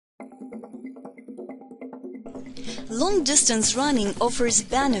Long-distance running offers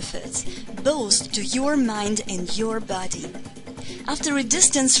benefits both to your mind and your body. After a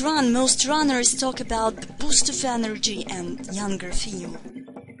distance run, most runners talk about the boost of energy and younger feel.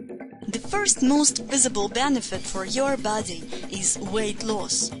 The first most visible benefit for your body is weight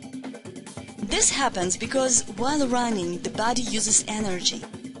loss. This happens because while running, the body uses energy.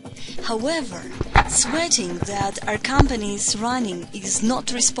 However, sweating that accompanies running is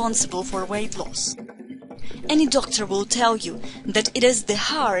not responsible for weight loss. Any doctor will tell you that it is the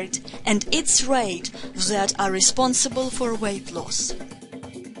heart and its rate that are responsible for weight loss.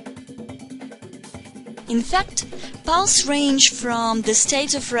 In fact, pulse range from the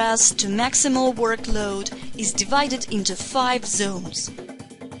state of rest to maximal workload is divided into 5 zones.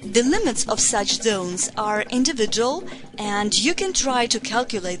 The limits of such zones are individual, and you can try to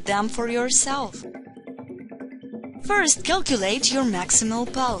calculate them for yourself. First, calculate your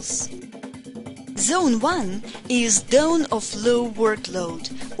maximal pulse. Zone 1 is zone of low workload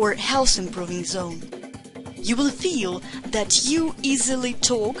or health-improving zone. You will feel that you easily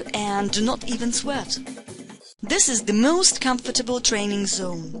talk and do not even sweat. This is the most comfortable training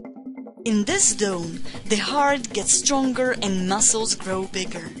zone. In this zone, the heart gets stronger and muscles grow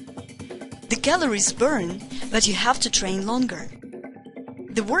bigger. The calories burn, but you have to train longer.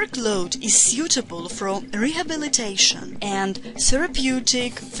 The workload is suitable for rehabilitation and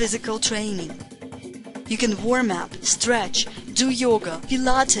therapeutic physical training. You can warm up, stretch, do yoga,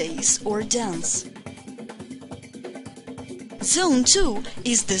 Pilates, or dance. Zone 2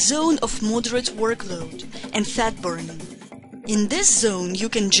 is the zone of moderate workload and fat burning. In this zone you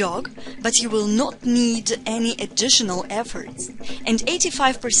can jog, but you will not need any additional efforts, and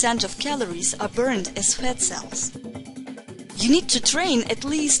 85% of calories are burned as fat cells. You need to train at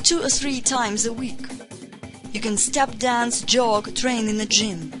least 2 or 3 times a week. You can step dance, jog, train in a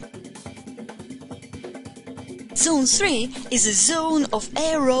gym. Zone 3 is a zone of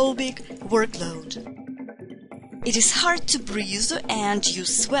aerobic workload. It is hard to breathe and you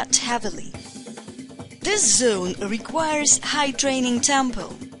sweat heavily. This zone requires high training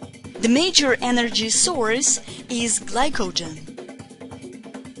tempo. The major energy source is glycogen.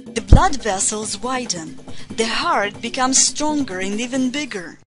 The blood vessels widen. The heart becomes stronger and even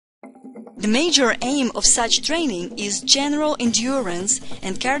bigger. The major aim of such training is general endurance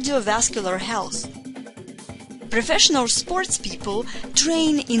and cardiovascular health. Professional sports people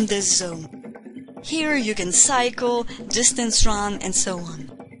train in this zone. Here you can cycle, distance run, and so on.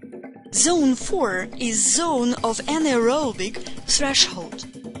 Zone 4 is zone of anaerobic threshold.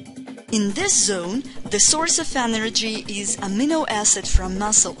 In this zone, the source of energy is amino acid from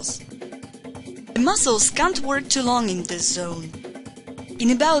muscles. The muscles can't work too long in this zone.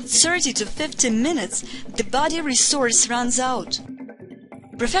 In about 30 to 50 minutes, the body resource runs out.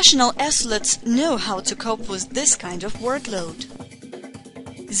 Professional athletes know how to cope with this kind of workload.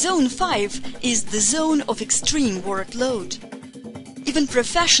 Zone 5 is the zone of extreme workload. Even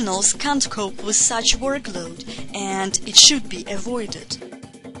professionals can't cope with such workload, and it should be avoided.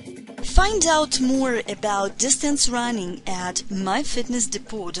 Find out more about distance running at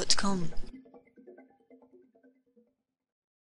myfitnessdepot.com.